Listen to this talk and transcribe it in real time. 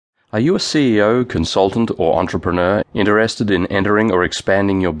Are you a CEO, consultant, or entrepreneur interested in entering or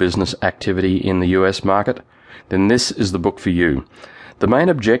expanding your business activity in the US market? Then this is the book for you. The main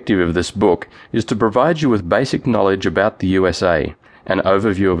objective of this book is to provide you with basic knowledge about the USA, an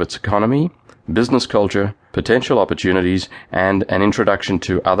overview of its economy, business culture, potential opportunities, and an introduction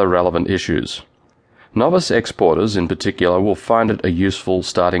to other relevant issues. Novice exporters in particular will find it a useful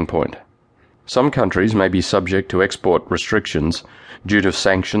starting point. Some countries may be subject to export restrictions due to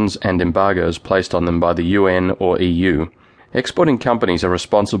sanctions and embargoes placed on them by the UN or EU. Exporting companies are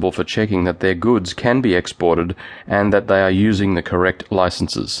responsible for checking that their goods can be exported and that they are using the correct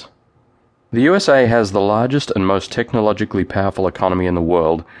licenses. The USA has the largest and most technologically powerful economy in the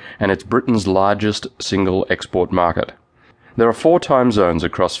world, and it's Britain's largest single export market. There are 4 time zones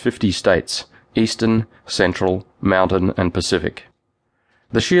across 50 states: Eastern, Central, Mountain, and Pacific.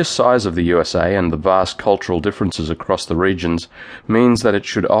 The sheer size of the USA and the vast cultural differences across the regions means that it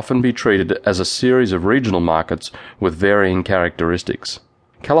should often be treated as a series of regional markets with varying characteristics.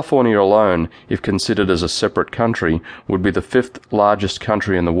 California alone, if considered as a separate country, would be the 5th largest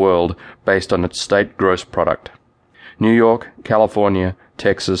country in the world based on its state gross product. New York, California,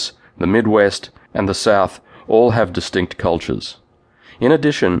 Texas, the Midwest, and the South all have distinct cultures. In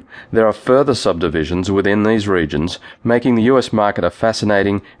addition, there are further subdivisions within these regions, making the US market a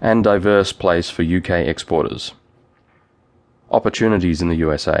fascinating and diverse place for UK exporters. Opportunities in the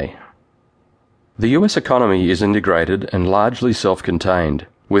USA. The US economy is integrated and largely self-contained,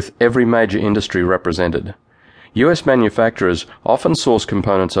 with every major industry represented. US manufacturers often source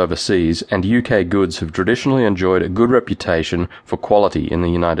components overseas, and UK goods have traditionally enjoyed a good reputation for quality in the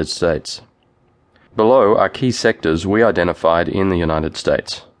United States. Below are key sectors we identified in the United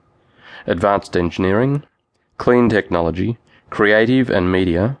States: advanced engineering, clean technology, creative and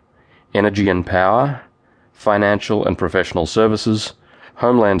media, energy and power, financial and professional services,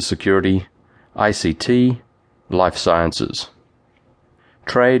 homeland security, ICT, life sciences.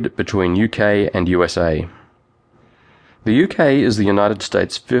 Trade between UK and USA. The UK is the United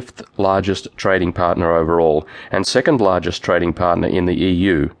States' 5th largest trading partner overall, and 2nd largest trading partner in the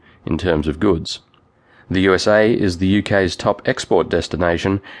EU in terms of goods. The USA is the UK's top export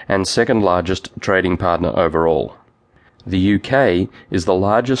destination and 2nd largest trading partner overall. The UK is the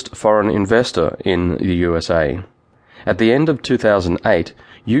largest foreign investor in the USA. At the end of 2008,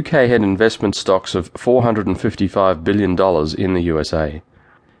 UK had investment stocks of $455 billion in the USA.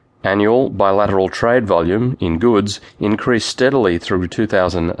 Annual bilateral trade volume in goods increased steadily through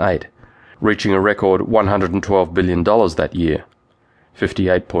 2008, reaching a record $112 billion that year,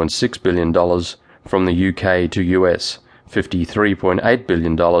 $58.6 billion from the UK to US, $53.8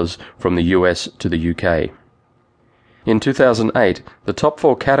 billion from the US to the UK. In 2008, the top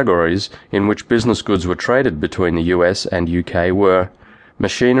 4 categories in which business goods were traded between the US and UK were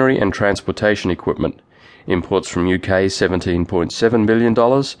machinery and transportation equipment, imports from UK $17.7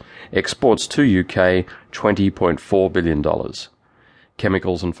 billion, exports to UK $20.4 billion,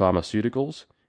 chemicals and pharmaceuticals